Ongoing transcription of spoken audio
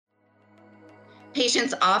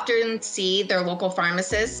Patients often see their local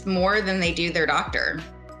pharmacist more than they do their doctor.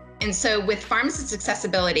 And so with pharmacist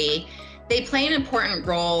accessibility, they play an important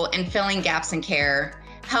role in filling gaps in care,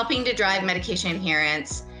 helping to drive medication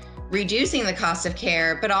adherence, reducing the cost of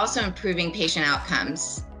care, but also improving patient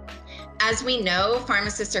outcomes. As we know,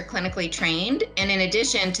 pharmacists are clinically trained, and in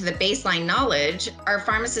addition to the baseline knowledge, our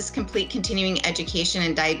pharmacists complete continuing education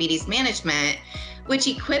in diabetes management, which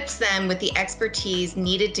equips them with the expertise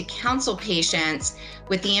needed to counsel patients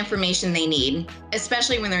with the information they need,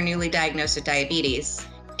 especially when they're newly diagnosed with diabetes.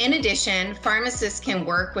 In addition, pharmacists can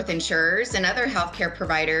work with insurers and other healthcare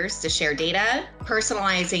providers to share data,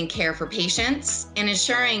 personalizing care for patients, and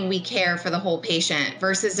ensuring we care for the whole patient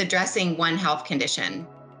versus addressing one health condition.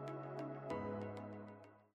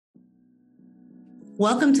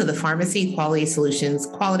 Welcome to the Pharmacy Quality Solutions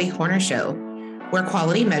Quality Corner Show, where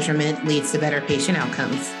quality measurement leads to better patient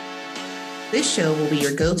outcomes. This show will be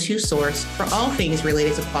your go-to source for all things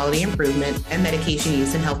related to quality improvement and medication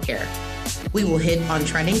use in healthcare. We will hit on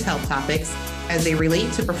trending health topics as they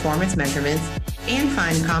relate to performance measurements and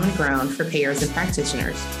find common ground for payers and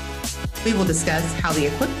practitioners. We will discuss how the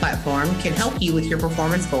Equip platform can help you with your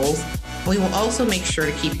performance goals. We will also make sure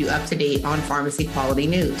to keep you up to date on pharmacy quality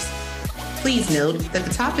news. Please note that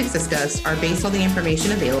the topics discussed are based on the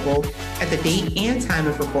information available at the date and time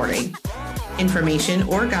of recording. Information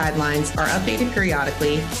or guidelines are updated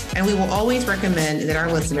periodically, and we will always recommend that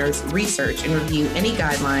our listeners research and review any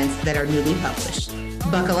guidelines that are newly published.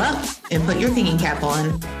 Buckle up and put your thinking cap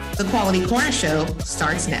on. The Quality Corner Show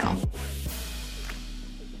starts now.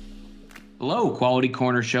 Hello, Quality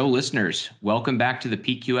Corner Show listeners. Welcome back to the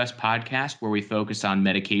PQS podcast, where we focus on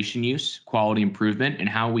medication use, quality improvement, and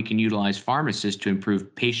how we can utilize pharmacists to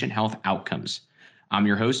improve patient health outcomes. I'm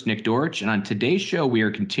your host, Nick Dorich, and on today's show, we are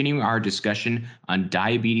continuing our discussion on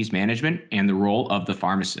diabetes management and the role of the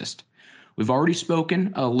pharmacist. We've already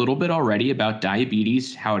spoken a little bit already about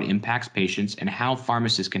diabetes, how it impacts patients, and how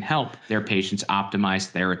pharmacists can help their patients optimize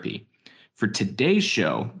therapy. For today's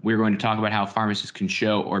show, we're going to talk about how pharmacists can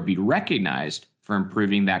show or be recognized for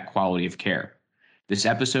improving that quality of care. This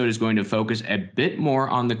episode is going to focus a bit more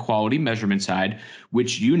on the quality measurement side,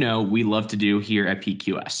 which you know we love to do here at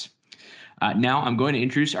PQS. Now I'm going to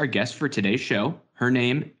introduce our guest for today's show. Her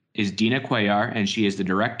name is Dina Cuellar, and she is the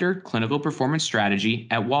Director, Clinical Performance Strategy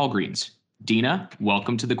at Walgreens. Dina,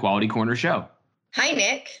 welcome to the Quality Corner Show. Hi,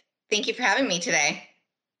 Nick. Thank you for having me today.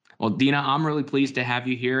 Well, Dina, I'm really pleased to have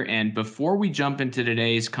you here. And before we jump into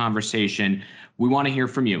today's conversation, we want to hear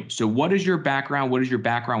from you. So what is your background? What is your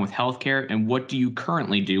background with healthcare? And what do you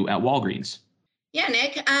currently do at Walgreens? Yeah,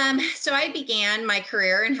 Nick. So I began my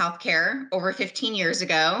career in healthcare over 15 years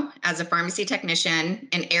ago as a pharmacy technician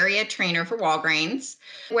and area trainer for Walgreens,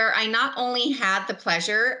 where I not only had the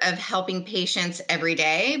pleasure of helping patients every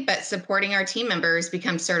day, but supporting our team members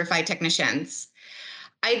become certified technicians.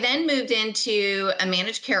 I then moved into a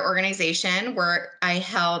managed care organization where I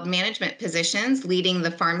held management positions leading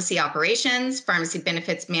the pharmacy operations, pharmacy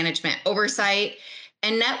benefits management oversight,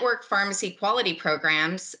 and network pharmacy quality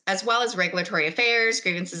programs, as well as regulatory affairs,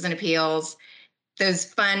 grievances and appeals, those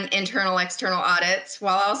fun internal, external audits,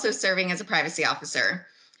 while also serving as a privacy officer.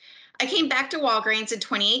 I came back to Walgreens in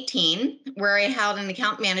 2018, where I held an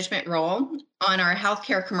account management role on our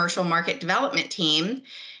healthcare commercial market development team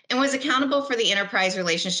and was accountable for the enterprise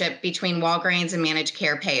relationship between Walgreens and managed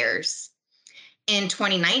care payers. In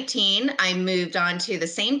 2019, I moved on to the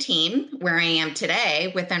same team where I am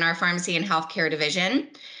today within our pharmacy and healthcare division,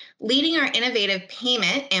 leading our innovative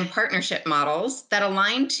payment and partnership models that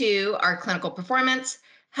align to our clinical performance,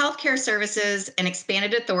 healthcare services, and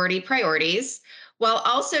expanded authority priorities, while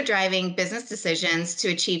also driving business decisions to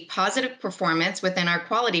achieve positive performance within our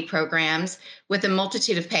quality programs with a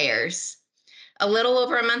multitude of payers. A little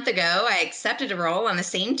over a month ago, I accepted a role on the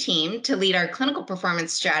same team to lead our clinical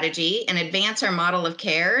performance strategy and advance our model of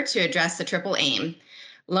care to address the triple aim: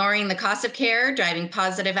 lowering the cost of care, driving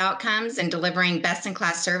positive outcomes, and delivering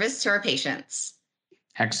best-in-class service to our patients.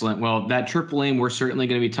 Excellent. Well, that triple aim, we're certainly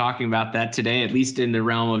going to be talking about that today, at least in the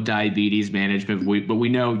realm of diabetes management. But we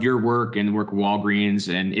know your work and the work of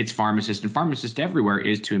Walgreens and its pharmacists and pharmacists everywhere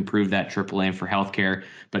is to improve that triple aim for healthcare.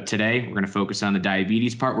 But today, we're going to focus on the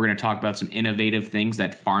diabetes part. We're going to talk about some innovative things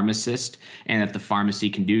that pharmacists and that the pharmacy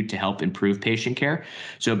can do to help improve patient care.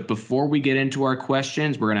 So before we get into our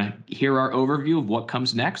questions, we're going to hear our overview of what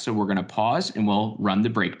comes next. So we're going to pause and we'll run the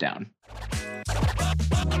breakdown.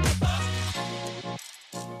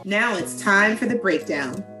 Now it's time for the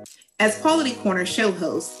breakdown. As Quality Corner show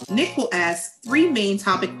host, Nick will ask 3 main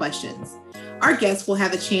topic questions. Our guests will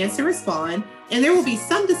have a chance to respond, and there will be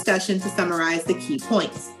some discussion to summarize the key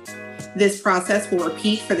points. This process will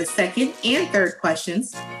repeat for the second and third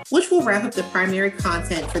questions, which will wrap up the primary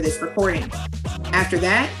content for this recording. After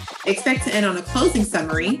that, expect to end on a closing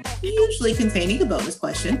summary, usually containing a bonus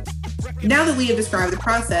question. Now that we have described the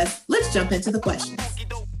process, let's jump into the questions.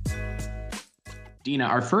 Dina,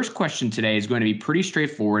 our first question today is going to be pretty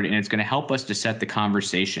straightforward, and it's going to help us to set the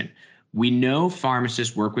conversation. We know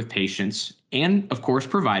pharmacists work with patients and, of course,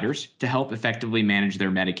 providers to help effectively manage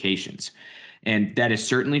their medications. And that is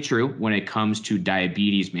certainly true when it comes to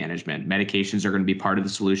diabetes management. Medications are going to be part of the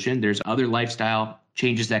solution. There's other lifestyle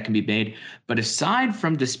changes that can be made. But aside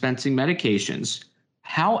from dispensing medications,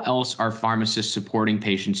 how else are pharmacists supporting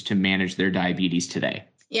patients to manage their diabetes today?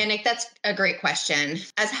 Yeah, Nick, that's a great question.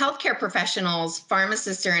 As healthcare professionals,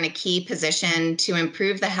 pharmacists are in a key position to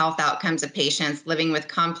improve the health outcomes of patients living with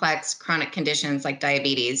complex chronic conditions like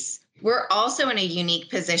diabetes. We're also in a unique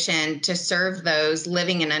position to serve those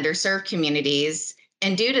living in underserved communities.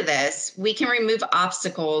 And due to this, we can remove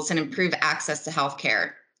obstacles and improve access to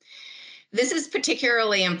healthcare. This is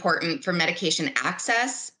particularly important for medication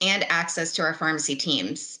access and access to our pharmacy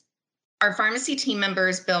teams. Our pharmacy team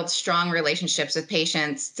members build strong relationships with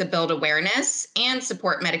patients to build awareness and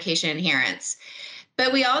support medication adherence.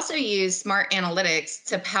 But we also use smart analytics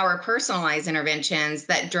to power personalized interventions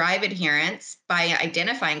that drive adherence by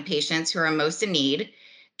identifying patients who are most in need,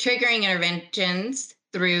 triggering interventions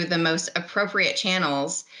through the most appropriate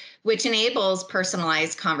channels, which enables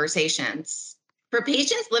personalized conversations. For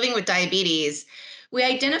patients living with diabetes, we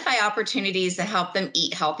identify opportunities to help them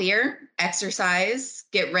eat healthier, exercise,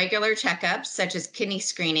 get regular checkups such as kidney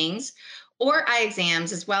screenings or eye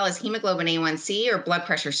exams, as well as hemoglobin A1C or blood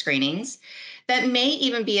pressure screenings that may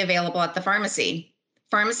even be available at the pharmacy.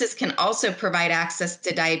 Pharmacists can also provide access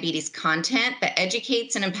to diabetes content that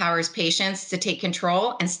educates and empowers patients to take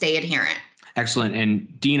control and stay adherent. Excellent.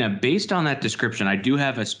 And Dina, based on that description, I do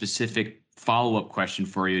have a specific follow-up question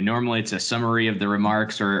for you. Normally it's a summary of the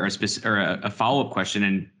remarks or a follow-up question.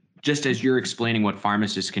 And just as you're explaining what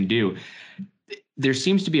pharmacists can do, there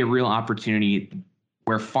seems to be a real opportunity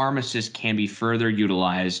where pharmacists can be further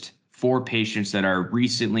utilized for patients that are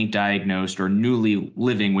recently diagnosed or newly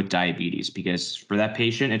living with diabetes, because for that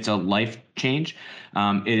patient, it's a life change.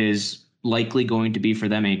 It is likely going to be for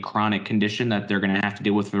them a chronic condition that they're going to have to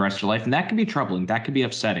deal with for the rest of their life. And that can be troubling. That can be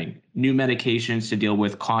upsetting. New medications to deal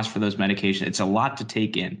with, cost for those medications. It's a lot to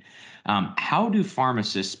take in. How do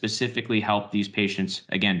pharmacists specifically help these patients,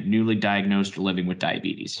 again, newly diagnosed or living with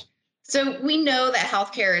diabetes? So we know that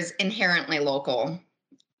healthcare is inherently local.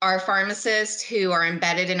 Our pharmacists who are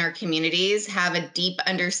embedded in our communities have a deep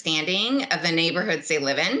understanding of the neighborhoods they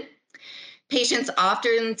live in. Patients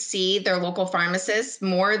often see their local pharmacist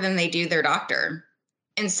more than they do their doctor.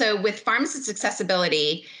 And so with pharmacist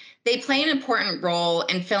accessibility, they play an important role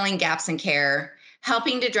in filling gaps in care,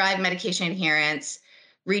 helping to drive medication adherence,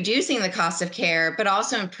 reducing the cost of care, but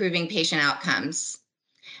also improving patient outcomes.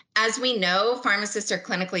 As we know, pharmacists are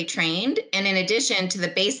clinically trained, and in addition to the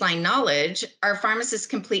baseline knowledge, our pharmacists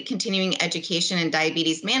complete continuing education in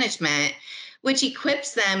diabetes management, which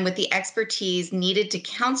equips them with the expertise needed to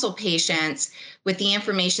counsel patients with the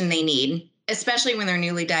information they need, especially when they're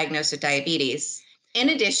newly diagnosed with diabetes. In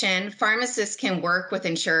addition, pharmacists can work with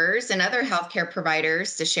insurers and other healthcare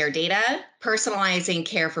providers to share data, personalizing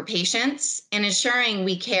care for patients, and ensuring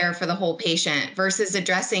we care for the whole patient versus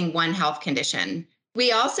addressing one health condition.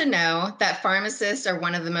 We also know that pharmacists are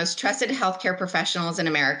one of the most trusted healthcare professionals in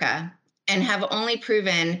America and have only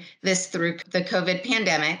proven this through the COVID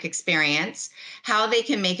pandemic experience, how they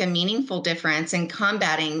can make a meaningful difference in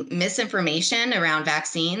combating misinformation around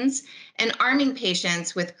vaccines and arming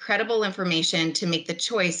patients with credible information to make the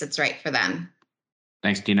choice that's right for them.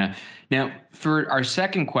 Thanks, Dina. Now, for our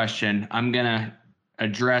second question, I'm going to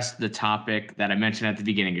address the topic that I mentioned at the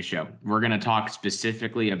beginning of the show. We're going to talk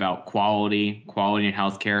specifically about quality in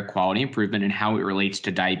healthcare, quality improvement, and how it relates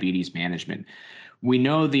to diabetes management. We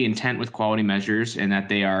know the intent with quality measures and that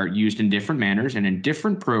they are used in different manners and in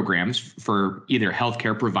different programs for either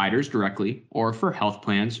healthcare providers directly or for health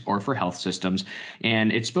plans or for health systems.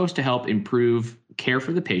 And it's supposed to help improve care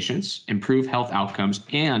for the patients, improve health outcomes,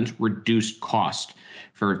 and reduce cost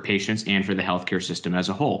for patients and for the healthcare system as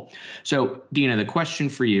a whole. So, Dina, the question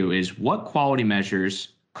for you is, what quality measures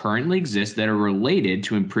currently exist that are related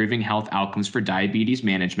to improving health outcomes for diabetes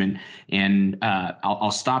management? And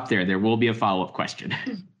I'll stop there. There will be a follow-up question.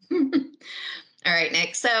 All right,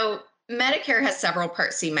 Nick. So Medicare has several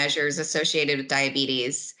Part C measures associated with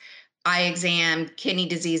diabetes: eye exam, kidney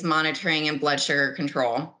disease monitoring, and blood sugar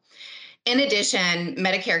control. In addition,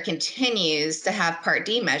 Medicare continues to have Part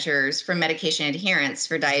D measures for medication adherence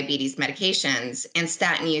for diabetes medications and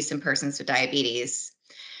statin use in persons with diabetes.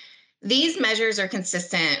 These measures are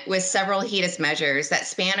consistent with several HEDIS measures that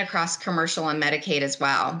span across commercial and Medicaid as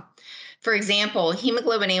well. For example,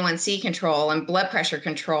 hemoglobin A1C control and blood pressure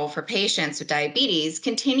control for patients with diabetes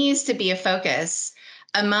continues to be a focus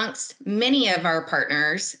amongst many of our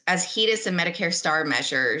partners as HEDIS and Medicare STAR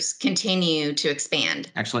measures continue to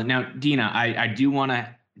expand. Excellent. Now, Dina, I do want to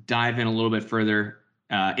dive in a little bit further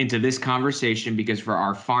into this conversation, because for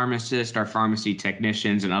our pharmacists, our pharmacy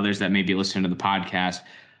technicians, and others that may be listening to the podcast,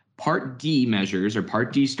 Part D measures or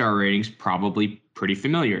Part D star ratings probably pretty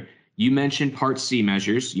familiar. You mentioned Part C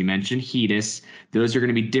measures, you mentioned HEDIS. Those are going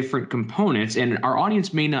to be different components, and our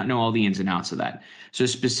audience may not know all the ins and outs of that. So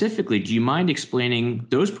specifically, do you mind explaining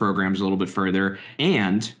those programs a little bit further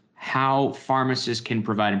and how pharmacists can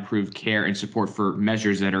provide improved care and support for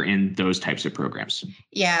measures that are in those types of programs?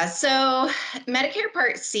 Yeah, so Medicare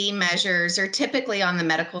Part C measures are typically on the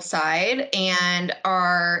medical side and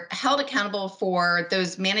are held accountable for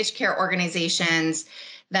those managed care organizations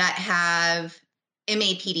that have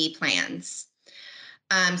MAPD plans.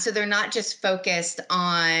 So they're not just focused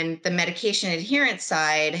on the medication adherence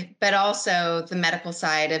side, but also the medical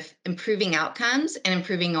side of improving outcomes and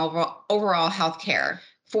improving overall health care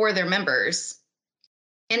for their members.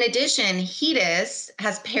 In addition, HEDIS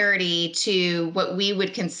has parity to what we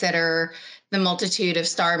would consider the multitude of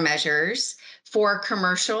STAR measures for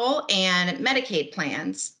commercial and Medicaid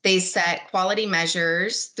plans. They set quality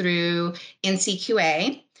measures through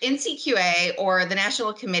NCQA. NCQA, or the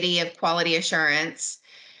National Committee of Quality Assurance,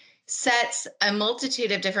 sets a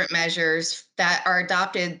multitude of different measures that are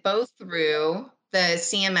adopted both through the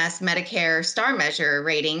CMS Medicare STAR measure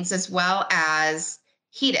ratings as well as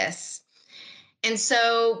HEDIS. And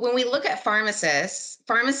so when we look at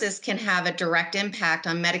pharmacists can have a direct impact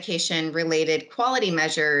on medication-related quality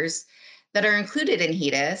measures that are included in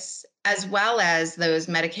HEDIS, as well as those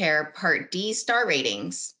Medicare Part D star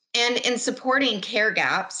ratings, and in supporting care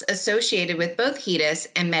gaps associated with both HEDIS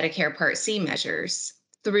and Medicare Part C measures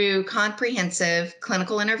through comprehensive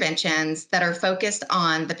clinical interventions that are focused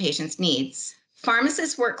on the patient's needs.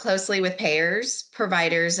 Pharmacists work closely with payers,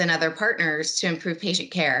 providers, and other partners to improve patient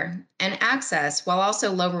care and access while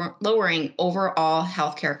also lowering overall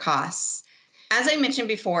healthcare costs. As I mentioned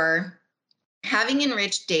before, having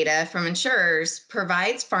enriched data from insurers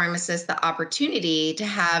provides pharmacists the opportunity to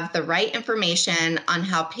have the right information on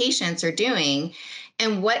how patients are doing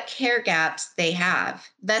and what care gaps they have,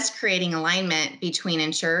 thus creating alignment between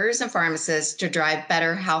insurers and pharmacists to drive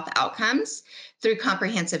better health outcomes through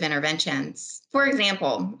comprehensive interventions. For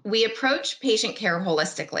example, we approach patient care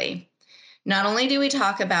holistically. Not only do we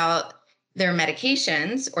talk about their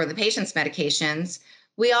medications or the patient's medications,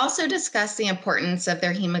 we also discuss the importance of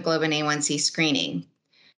their hemoglobin A1C screening,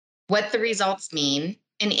 what the results mean,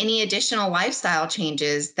 and any additional lifestyle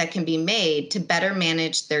changes that can be made to better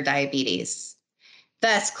manage their diabetes.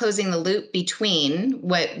 Thus, closing the loop between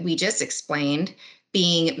what we just explained,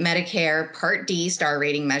 being Medicare Part D star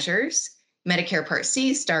rating measures, Medicare Part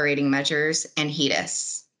C star rating measures, and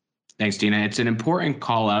HEDIS. Thanks, Dina. It's an important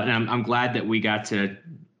call out, and I'm glad that we got to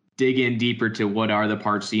dig in deeper to what are the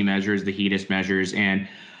Part C measures, the HEDIS measures, and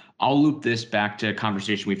I'll loop this back to a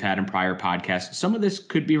conversation we've had in prior podcasts. Some of this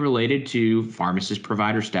could be related to pharmacist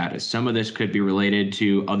provider status. Some of this could be related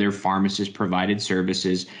to other pharmacist provided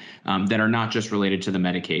services that are not just related to the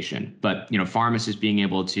medication, but pharmacists being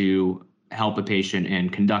able to help a patient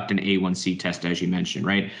and conduct an A1C test, as you mentioned,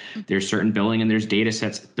 right? There's certain billing and there's data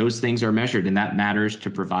sets. Those things are measured, and that matters to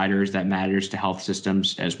providers, that matters to health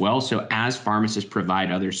systems as well. So as pharmacists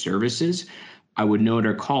provide other services, I would note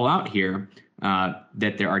or call out here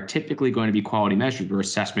that there are typically going to be quality measures where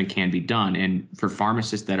assessment can be done. And for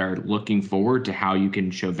pharmacists that are looking forward to how you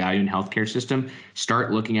can show value in healthcare system,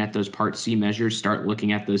 start looking at those Part C measures, start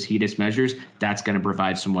looking at those HEDIS measures. That's going to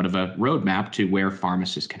provide somewhat of a roadmap to where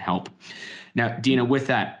pharmacists can help. Now, Dina, with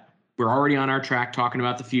that, we're already on our track talking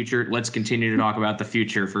about the future. Let's continue to talk about the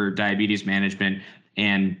future for diabetes management.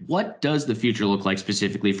 And what does the future look like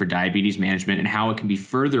specifically for diabetes management and how it can be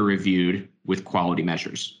further reviewed with quality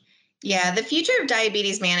measures? Yeah, the future of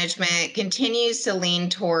diabetes management continues to lean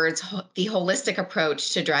towards the holistic approach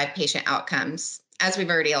to drive patient outcomes, as we've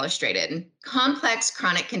already illustrated. Complex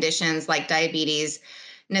chronic conditions like diabetes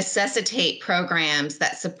necessitate programs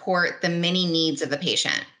that support the many needs of the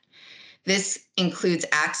patient. This includes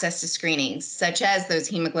access to screenings, such as those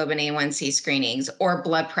hemoglobin A1C screenings or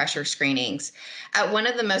blood pressure screenings, at one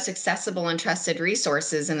of the most accessible and trusted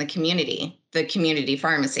resources in the community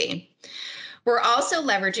pharmacy. We're also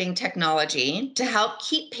leveraging technology to help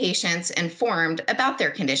keep patients informed about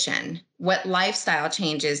their condition, what lifestyle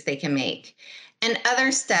changes they can make, and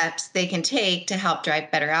other steps they can take to help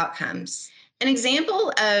drive better outcomes. An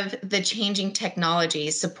example of the changing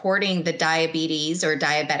technology supporting the diabetes or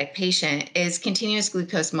diabetic patient is continuous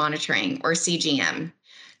glucose monitoring, or CGM.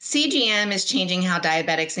 CGM is changing how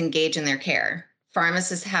diabetics engage in their care.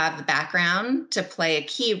 Pharmacists have the background to play a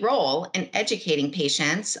key role in educating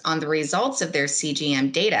patients on the results of their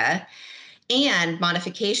CGM data and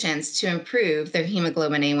modifications to improve their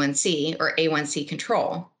hemoglobin A1C or A1C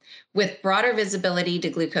control, with broader visibility to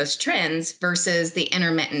glucose trends versus the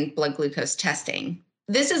intermittent blood glucose testing.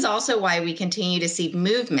 This is also why we continue to see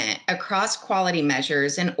movement across quality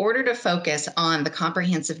measures in order to focus on the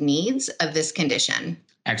comprehensive needs of this condition.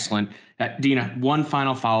 Excellent. Dina, one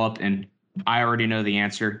final follow-up, and I already know the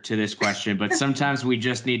answer to this question, but sometimes we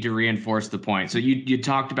just need to reinforce the point. So you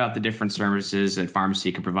talked about the different services that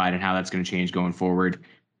pharmacy can provide and how that's going to change going forward.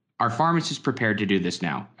 Are pharmacists prepared to do this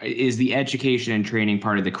now? Is the education and training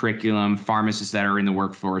part of the curriculum? Pharmacists that are in the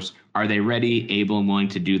workforce, are they ready, able, and willing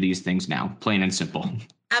to do these things now? Plain and simple.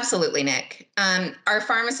 Absolutely, Nick. Our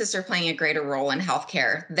pharmacists are playing a greater role in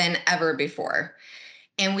healthcare than ever before.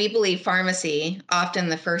 And we believe pharmacy, often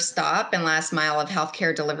the first stop and last mile of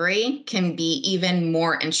healthcare delivery, can be even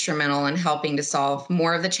more instrumental in helping to solve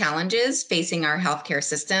more of the challenges facing our healthcare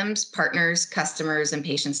systems, partners, customers, and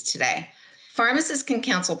patients today. Pharmacists can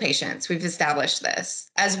counsel patients, we've established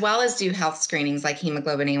this, as well as do health screenings like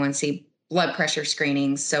hemoglobin A1C, blood pressure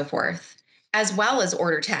screenings, so forth, as well as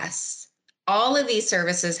order tests. All of these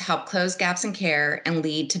services help close gaps in care and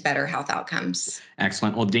lead to better health outcomes.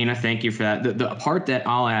 Excellent. Well, Dina, thank you for that. The part that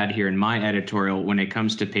I'll add here in my editorial when it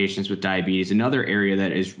comes to patients with diabetes, another area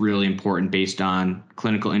that is really important based on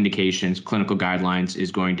clinical indications, clinical guidelines,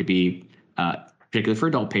 is going to be, particularly for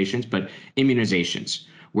adult patients, but immunizations,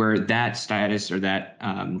 where that status or that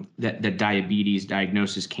diabetes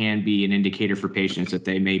diagnosis can be an indicator for patients that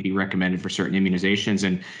they may be recommended for certain immunizations.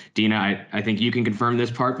 And Dina, I think you can confirm this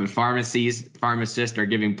part, but pharmacists are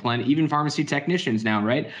giving plenty, even pharmacy technicians now,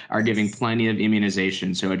 right, are giving plenty of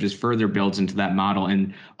immunizations. So it just further builds into that model.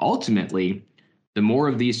 And ultimately, the more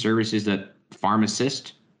of these services that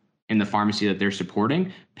pharmacists in the pharmacy that they're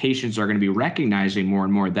supporting, patients are going to be recognizing more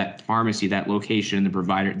and more that pharmacy, that location, and the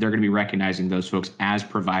provider, they're going to be recognizing those folks as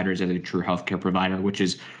providers, as a true healthcare provider, which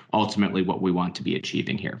is ultimately what we want to be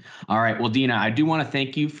achieving here. All right. Well, Dina, I do want to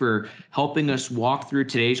thank you for helping us walk through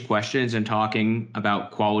today's questions and talking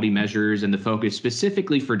about quality measures and the focus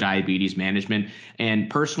specifically for diabetes management. And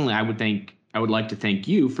personally, I would like to thank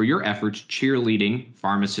you for your efforts cheerleading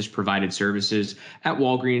pharmacist-provided services at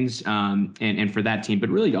Walgreens and for that team, but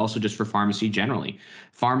really also just for pharmacy generally.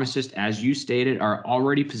 Pharmacists, as you stated, are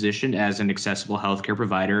already positioned as an accessible healthcare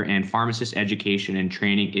provider, and pharmacist education and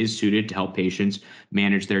training is suited to help patients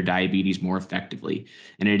manage their diabetes more effectively.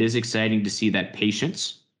 And it is exciting to see that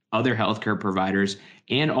patients, other healthcare providers,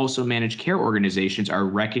 and also managed care organizations are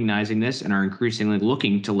recognizing this and are increasingly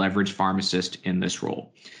looking to leverage pharmacists in this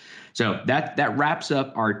role. So that wraps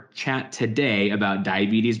up our chat today about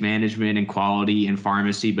diabetes management and quality in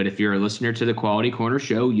pharmacy. But if you're a listener to the Quality Corner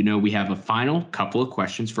show, you know we have a final couple of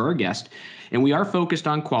questions for our guest. And we are focused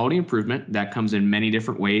on quality improvement. That comes in many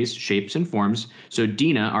different ways, shapes, and forms. So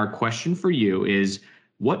Dina, our question for you is,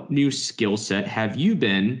 what new skill set have you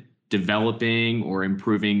been developing or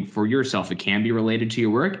improving for yourself? It can be related to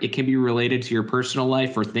your work. It can be related to your personal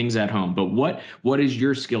life or things at home. But what is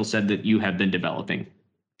your skill set that you have been developing?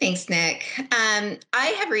 Thanks, Nick.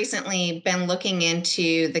 I have recently been looking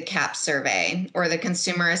into the CAP survey, or the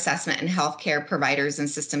Consumer Assessment in Healthcare Providers and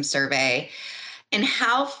Systems Survey, and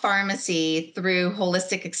how pharmacy through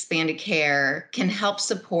holistic expanded care can help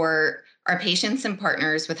support our patients and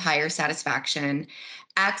partners with higher satisfaction,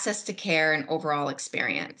 access to care, and overall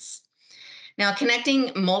experience. Now,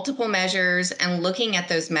 connecting multiple measures and looking at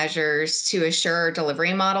those measures to assure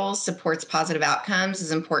delivery models supports positive outcomes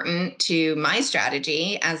is important to my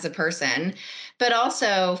strategy as a person, but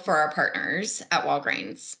also for our partners at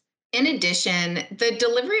Walgreens. In addition, the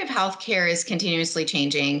delivery of healthcare is continuously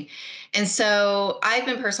changing. And so I've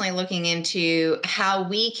been personally looking into how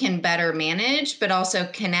we can better manage, but also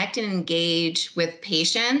connect and engage with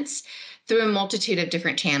patients through a multitude of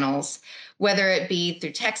different channels, whether it be through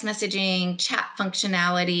text messaging, chat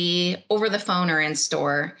functionality, over the phone, or in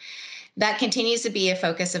store. That continues to be a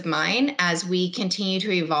focus of mine as we continue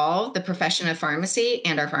to evolve the profession of pharmacy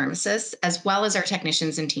and our pharmacists, as well as our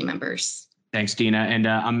technicians and team members. Thanks, Dina. And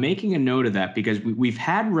I'm making a note of that because we've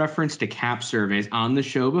had reference to CAP surveys on the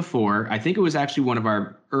show before. I think it was actually one of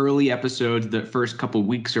our early episodes, the first couple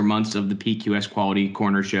weeks or months of the PQS Quality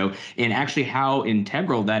Corner show, and actually how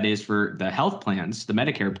integral that is for the health plans, the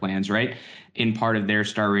Medicare plans, right? In part of their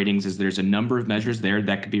star ratings is there's a number of measures there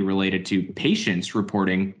that could be related to patients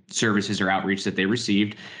reporting services or outreach that they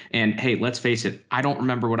received. And hey, let's face it, I don't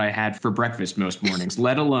remember what I had for breakfast most mornings,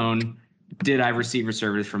 let alone did I receive a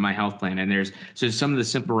service from my health plan? And there's some of the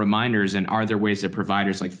simple reminders, and are there ways that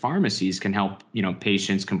providers like pharmacies can help,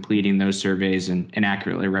 patients completing those surveys and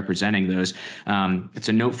accurately representing those? It's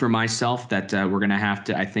a note for myself that we're going to have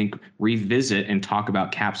to, I think, revisit and talk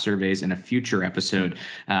about CAP surveys in a future episode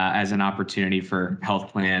as an opportunity for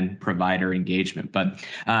health plan provider engagement. But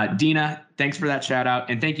Dina, thanks for that shout out.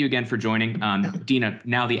 And thank you again for joining. Dina,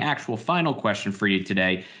 now the actual final question for you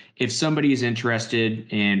today. If somebody is interested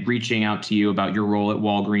in reaching out to you about your role at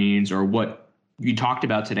Walgreens or what you talked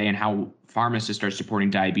about today and how pharmacists are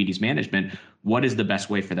supporting diabetes management, what is the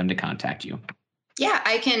best way for them to contact you? Yeah,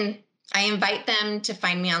 I invite them to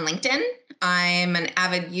find me on LinkedIn. I'm an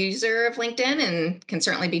avid user of LinkedIn and can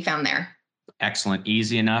certainly be found there. Excellent.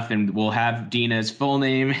 Easy enough. And we'll have Dina's full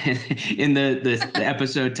name in the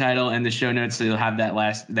episode title and the show notes, so you'll have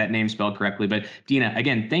that name spelled correctly. But Dina,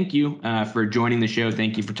 again, thank you for joining the show.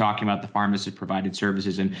 Thank you for talking about the pharmacist provided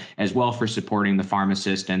services, and as well for supporting the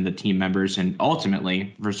pharmacist and the team members, and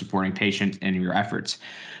ultimately for supporting patients in your efforts.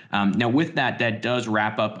 Now, with that does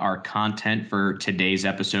wrap up our content for today's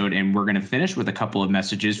episode, and we're going to finish with a couple of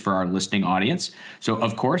messages for our listening audience. So,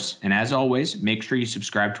 of course, and as always, make sure you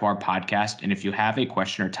subscribe to our podcast, and if you have a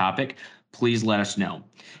question or topic, please let us know.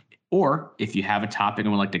 Or if you have a topic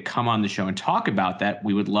and would like to come on the show and talk about that,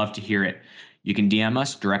 we would love to hear it. You can DM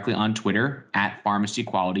us directly on Twitter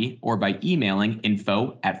 @PharmacyQuality or by emailing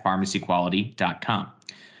info@pharmacyquality.com.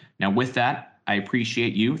 Now, with that, I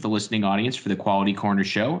appreciate you, the listening audience, for the Quality Corner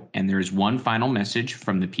show. And there is one final message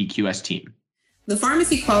from the PQS team. The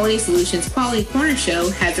Pharmacy Quality Solutions Quality Corner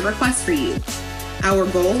show has a request for you. Our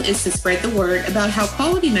goal is to spread the word about how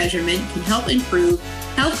quality measurement can help improve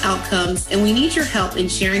health outcomes, and we need your help in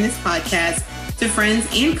sharing this podcast to friends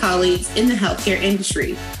and colleagues in the healthcare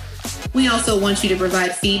industry. We also want you to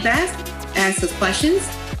provide feedback, ask us questions,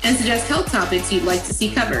 and suggest health topics you'd like to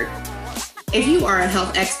see covered. If you are a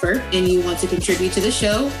health expert and you want to contribute to the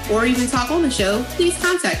show or even talk on the show, please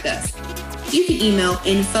contact us. You can email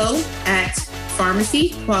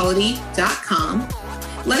info@pharmacyquality.com.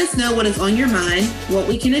 Let us know what is on your mind, what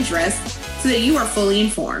we can address, so that you are fully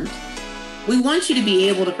informed. We want you to be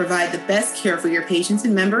able to provide the best care for your patients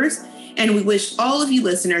and members, and we wish all of you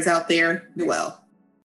listeners out there well.